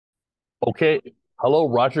Okay. Hello,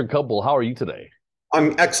 Roger Kumble. How are you today?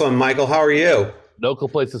 I'm excellent, Michael. How are you? No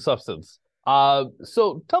complaints of substance.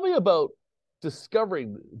 So tell me about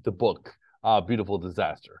discovering the book, Beautiful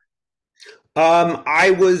Disaster.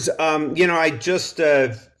 I just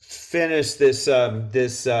finished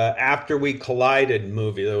this After We Collided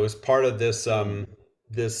movie that was part of Mm.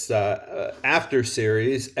 this After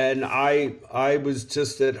series, and I was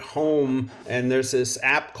just at home, and there's this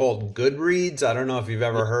app called Goodreads. I don't know if you've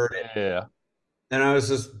ever heard it. Yeah. And I was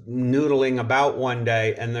just noodling about one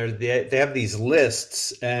day, and they have these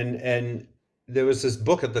lists, and there was this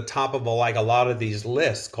book at the top of a lot of these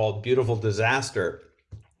lists called Beautiful Disaster.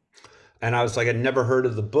 And I was like, I'd never heard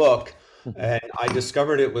of the book. And I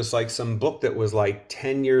discovered it was like some book that was like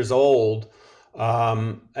 10 years old.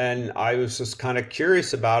 And I was just kind of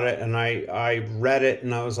curious about it. And I read it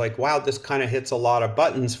and I was like, wow, this kind of hits a lot of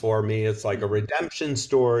buttons for me. It's like a redemption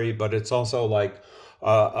story, but it's also like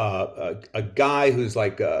a guy who's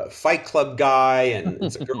like a Fight Club guy, and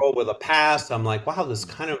it's a girl with a past. I'm like, wow, this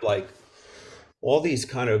kind of like all these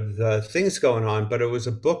kind of things going on. But it was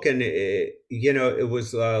a book, and it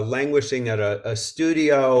was languishing at a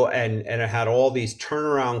studio, and it had all these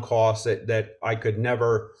turnaround costs that I could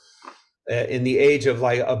never. In the age of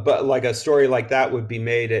like a story like that would be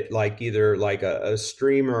made at like either like a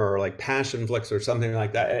streamer or like Passion Flicks or something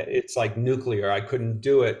like that. It's like nuclear. I couldn't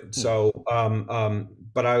do it.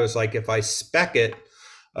 But I was like, if I spec it,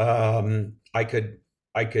 I could,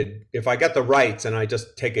 if I get the rights and I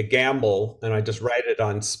just take a gamble and I just write it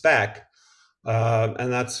on spec,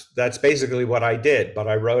 and that's basically what I did. But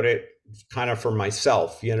I wrote it kind of for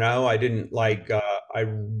myself, you know. I didn't like I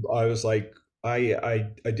I was like I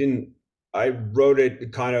didn't. I wrote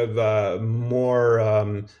it kind of more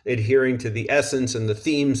adhering to the essence and the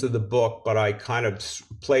themes of the book, but I kind of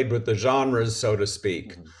played with the genres, so to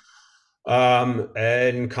speak,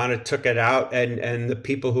 and kind of took it out. And the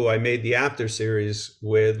people who I made the After series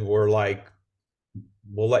with were like,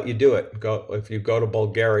 "We'll let you do it. Go if you go to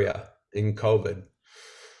Bulgaria in COVID."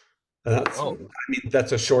 And I Oh, mean,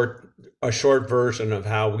 that's a short version of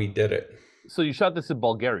how we did it. so you shot this in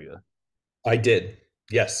Bulgaria. I did,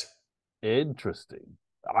 yes, Interesting.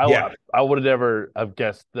 yeah, I would have never have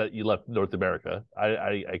guessed that you left North America.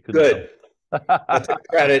 I couldn't tell. good. That's a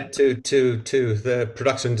credit to the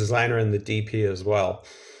production designer and the DP as well.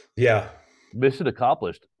 Yeah, Mission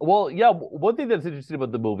accomplished. Well, yeah. One thing that's interesting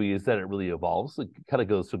about the movie is that it really evolves. It kind of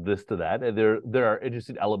goes from this to that, and there are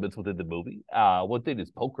interesting elements within the movie. One thing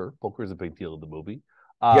is poker. Poker is a big deal in the movie.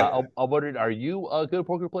 yeah. I'm wondering, are you a good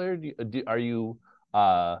poker player? Are you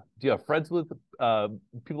do you have friends with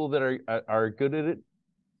people that are good at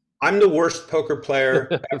I'm the worst poker player.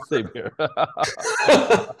 it? Same here. I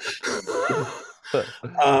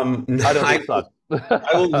know I the suck.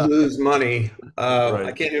 I will lose money. I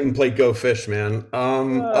Right. can't even play Go Fish, man.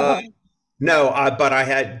 Uh, No, but I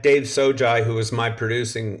had Dave Sojai, who was my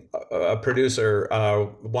producing producer.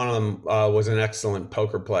 One of them was an excellent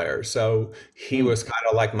poker player, so he mm. was kind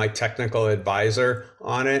of like my technical advisor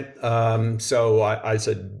on it. So I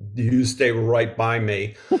said, "You stay right by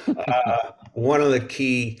me." One of the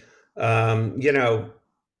key, you know,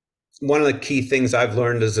 one of the key things I've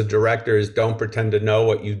learned as a director is don't pretend to know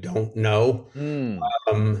what you don't know. Mm.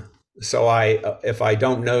 Um, so if I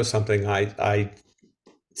don't know something, I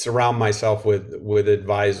surround myself with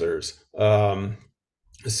advisors.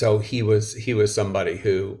 So he was somebody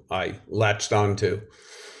who I latched onto.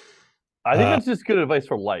 I think Uh, that's just good advice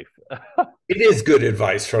for life. it is good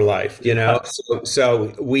advice for life, you know. Yeah.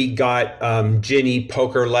 So we got Ginny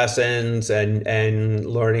poker lessons and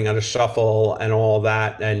learning how to shuffle and all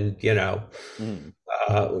that, and Mm.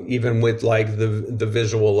 even with like the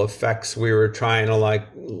visual effects, we were trying to like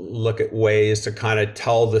look at ways to kind of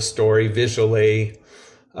tell the story visually.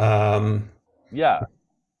 Um, Yeah.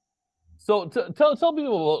 So tell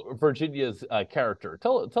people about Virginia's character.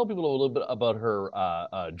 Tell people a little bit about her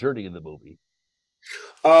journey in the movie.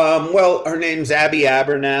 well, her name's Abby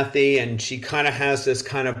Abernathy, and she kind of has this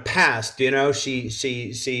kind of past, you know.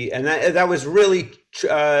 And that was really,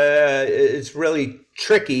 it's really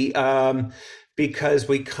tricky, because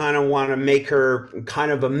we kind of want to make her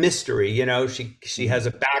kind of a mystery, you know. She has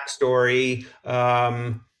a Mhm. backstory.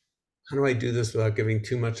 How do I do this without giving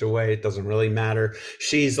too much away? It doesn't really matter.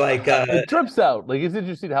 She's like, It drips out. Like it's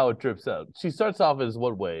interesting how it drips out. She starts off as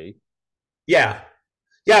one way. yeah,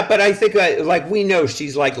 yeah, but I think like we know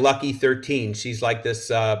she's like Lucky 13. She's like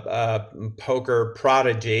this poker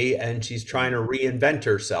prodigy, and she's trying to Mhm. reinvent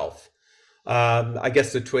herself. I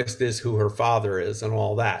guess the twist is who her father is and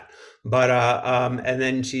all that. but and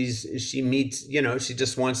then she meets, she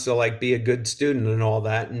just wants to like be a good student and all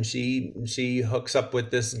that, and she hooks up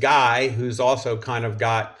with this guy who's also kind of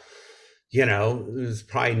got, who's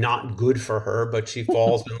probably not good for her, but she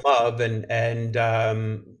falls in love, and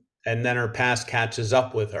then her past catches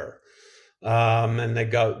up with her, and they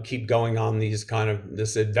keep going on these kind of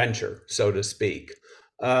this adventure, so to speak.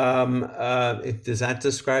 Does that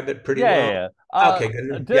describe it pretty Yeah, well? yeah, yeah. Okay,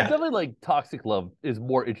 good. Yeah, Definitely like toxic love is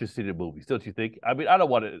more interesting in movies, don't you think? I mean, I don't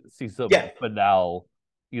want to see some yeah, banal,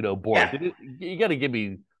 boring yeah, thing. You got to give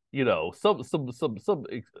me, some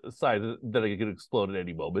signs that I could explode at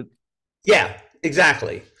any moment. yeah,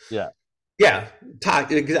 exactly. Yeah, Yeah,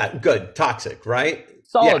 good, toxic, right?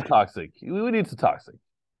 solid Yeah, toxic. We need some toxic.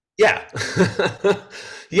 yeah,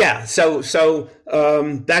 yeah. So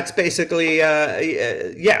that's basically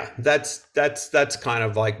yeah, that's kind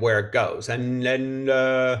of like where it goes, and then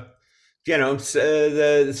the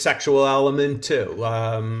sexual element too,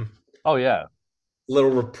 Oh yeah, a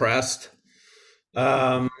little repressed. it's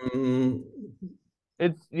Um,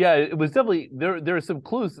 yeah. It was definitely there. There are some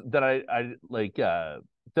clues that I like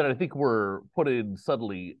that I think were put in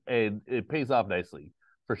subtly, and it pays off nicely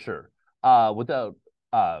for sure. Without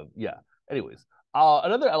yeah. Anyways,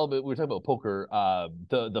 another element we were talking about poker.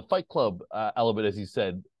 The Fight Club element, as you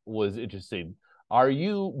said, was interesting. Are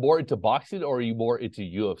you more into boxing or are you more into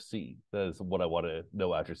UFC? That is what I want to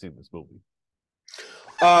know after seeing this movie.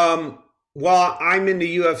 Um, well, I'm into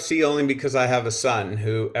UFC only because I have a son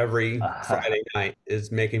who every Friday night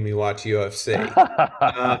is making me watch UFC.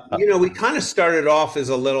 We kind of started off as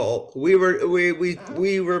a little. We were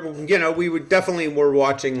definitely were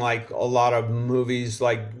watching like a lot of movies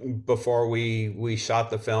like before we shot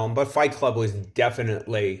the film, but Fight Club was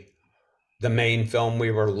definitely the main film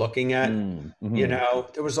we were looking at. Mm-hmm.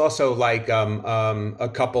 There was also like a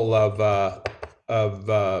couple of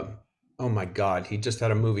oh my God, he just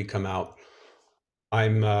had a movie come out.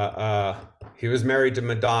 He was married to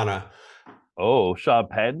Madonna. Oh, Sean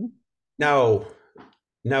Penn. No,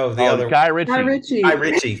 no, the Oh, other Guy Hi, Ritchie. Guy Richie.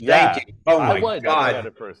 Ritchie. Thank Yeah, you. Oh I my won. I got God.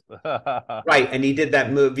 it first. Right, and he did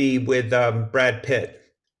that movie with Brad Pitt.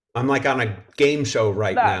 I'm like on a game show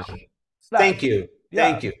right now. Snatch. Thank Snatch. you.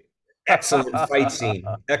 Yeah. Thank you. Excellent fight scene.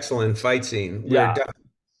 Excellent fight scene. Yeah.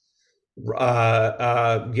 We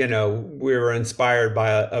were inspired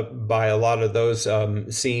by a lot of those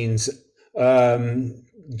scenes. Um,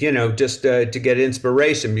 just to get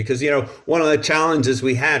inspiration, because one of the challenges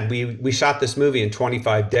we had, we shot this movie in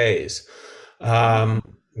 25 days,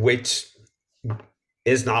 which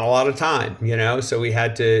is not a lot of time, so we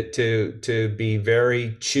had to be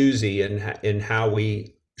very choosy in how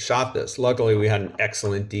we shot this. Luckily we had an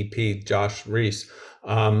excellent DP, Josh Reese.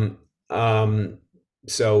 um, um,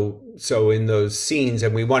 so in those scenes,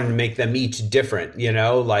 and we wanted to make them each different,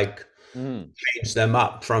 like Mhm. change them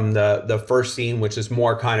up from the first scene, which is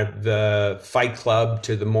more kind of the Fight Club,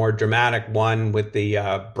 to the more dramatic one with the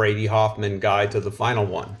Brady Hoffman guy, to the final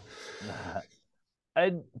one.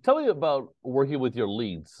 And tell me about working with your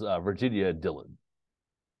leads, Virginia and Dylan.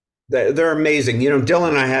 They're amazing. Dylan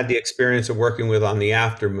and I had the experience of working with on the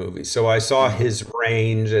After movie, so I saw Mhm. his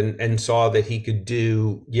range, and saw that he could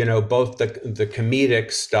do, both the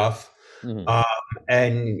comedic stuff. Mhm. Um,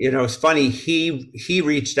 and it's funny. He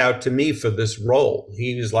reached out to me for this role.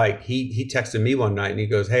 He was like, he texted me one night and he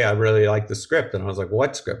goes, "Hey, I really like the script." And I was like,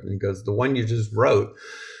 "What script?" And he goes, "The one you just wrote."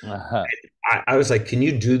 I was like, "Can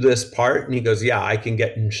you do this part?" And he goes, "Yeah, I can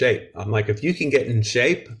get in shape." I'm like, "If you can get in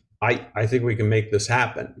shape, I think we can make this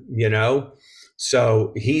happen,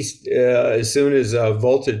 So he's as soon as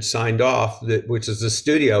Voltage signed off, which is the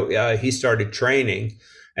studio, he started training.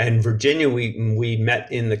 And Virginia, we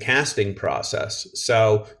met in the casting process.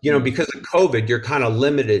 So Mhm. because of COVID, you're kind of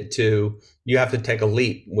limited to, you have to take a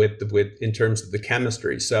leap with in terms of the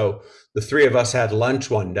chemistry. So the three of us had lunch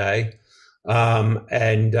one day,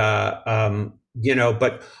 and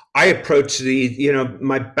but I approach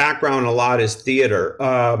my background a lot is theater.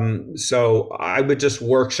 So I would just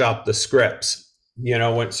workshop the scripts,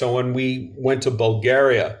 when we went to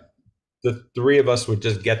Bulgaria, the three of us would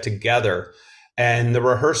just get together, and the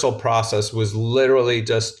rehearsal process was literally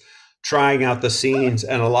just trying out the scenes,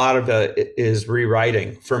 and a lot of it is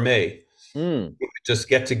rewriting for me. Mm. Just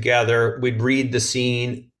get together, we'd read the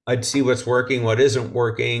scene, I'd see what's working, what isn't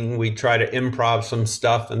working, we'd try to improv some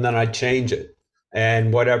stuff, and then I'd change it,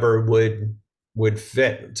 and whatever would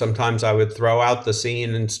fit. Sometimes I would throw out the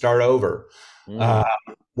scene and start over. uh,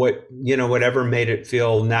 Mm. whatever made it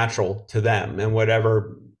feel natural to them, and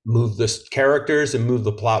whatever moved the characters and moved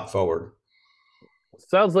the plot forward.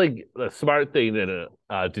 Sounds like a smart thing to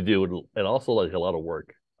do, and also like a lot of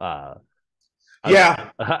work. I'm, Yeah,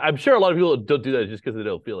 I'm sure a lot of people don't do that just because they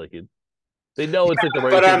don't feel like it. They know it's like the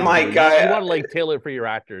right but thing I'm to do. like, You want to like tailor it for your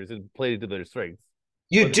actors and play it to their strengths.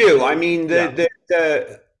 you But do. I mean,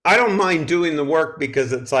 yeah, I don't mind doing the work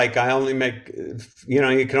because it's like I only make, you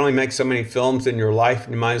can only make so many films in your life,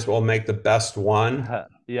 and you might as well make the best one.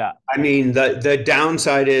 yeah, I mean, the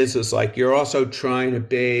downside is like you're also trying to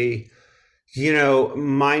be,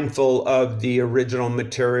 mindful of the original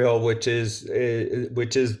material, which is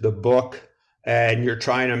the book, and you're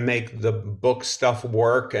trying to make the book stuff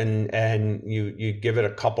work, and you give it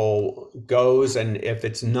a couple goes, and if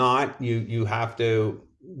it's not, you have to,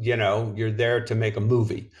 you're there to make a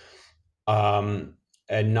movie, um,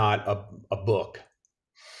 and not a book.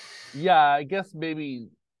 yeah. I guess maybe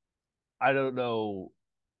I don't know,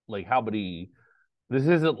 like how many. This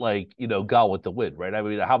isn't like Gone with the Wind, right? I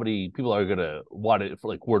mean, how many people are gonna want it for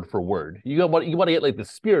like word for word? You want to get like the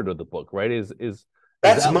spirit of the book, right? Is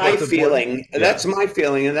That's that my what's important? feeling. Yeah. That's my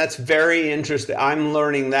feeling, and that's very interesting. I'm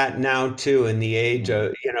learning that now too, in the age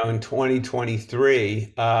Mm-hmm. of, in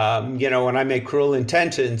 2023. When I made Cruel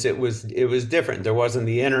Intentions, it was different. There wasn't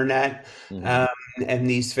the internet, Mm-hmm. um, and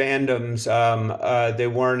these fandoms, they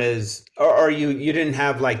weren't as, or you didn't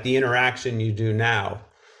have like the interaction you do now,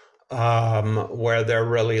 where they're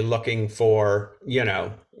really looking for,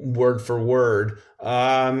 word for word.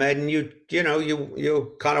 And you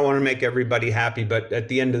kind of want to make everybody happy, but at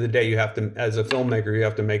the end of the day, you have to, as a filmmaker, you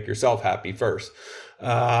have to make yourself happy first.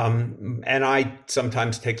 And I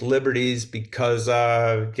sometimes take liberties because,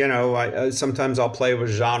 sometimes I'll play with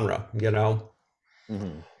genre.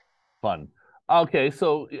 Mm-hmm. Fun. Okay,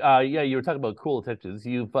 so yeah, you were talking about Cool Intentions.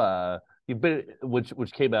 You've been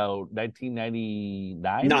which came out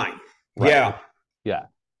 1999, Nine. right? Yeah, Yeah.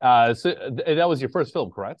 So and that was your first film,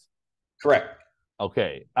 correct? correct.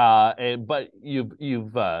 Okay. And but you've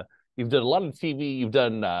done a lot of TV. You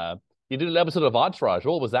did an episode of Entourage.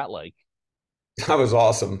 What was that like? That was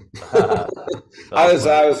awesome. That I was was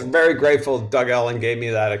fun. I was very grateful Doug Ellen gave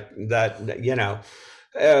me that.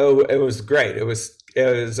 It was great. It was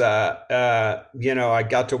I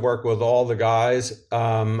got to work with all the guys.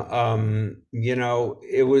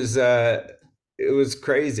 It was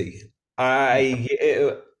crazy.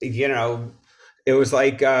 It was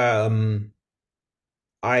like,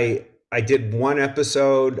 I did one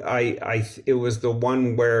episode. It was the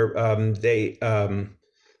one where,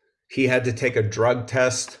 he had to take a drug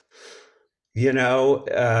test, you know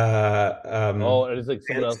Oh, and it's like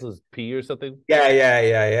someone and else's pee or something. yeah, yeah,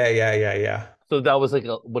 yeah, yeah, yeah, yeah, yeah. So that was like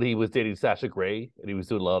when he was dating Sasha Grey and he was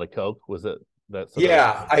doing a lot of coke. Was it that sort of?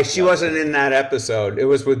 Yeah, she Yeah. wasn't in that episode. It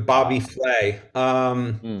was with Bobby Ah. Flay.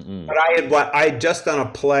 Mm-mm. But I had just done a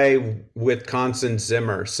play with Constance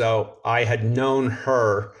Zimmer, so I had known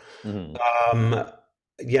her. Mm-hmm.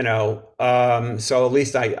 Um, so at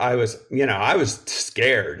least I was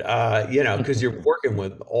scared, because you're working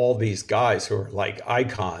with all these guys who are like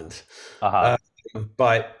icons. Uh-huh. Uh,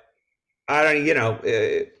 but I don't,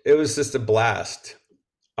 it was just a blast.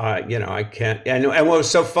 I can't. And what was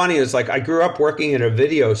so funny is, like, I grew up working in a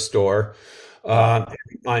video store, Uh-huh.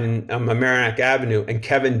 uh, on Mamaroneck Avenue, and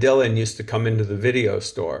Kevin Dillon used to come into the video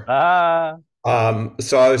store. Ah.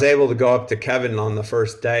 So I was able to go up to Kevin on the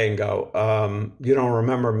first day and go, "You don't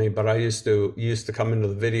remember me, but I used to come into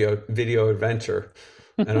the video adventure,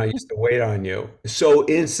 and I used to wait on you." So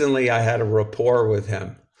instantly, I had a rapport with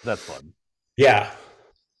him. That's fun. Yeah.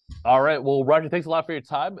 All right. Well, Roger, thanks a lot for your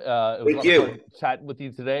time. It was a Thank lot of fun you. chatting with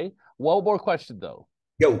you today. One more question though.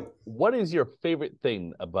 Yo, What is your favorite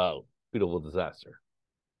thing about Beautiful Disaster?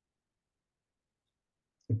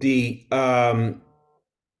 the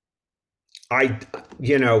I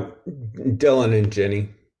Dylan and Jenny.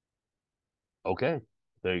 Okay.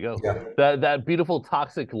 There you go. Yeah. That beautiful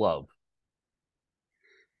toxic love.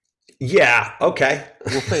 Yeah. Okay.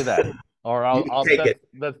 We'll say that. Or You I'll take it.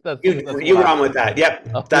 that's what You I'll run with say. that.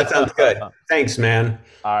 Yep. That sounds good. All Thanks, man.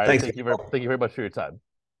 right. Thanks. Thank you very much for your time.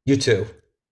 You too.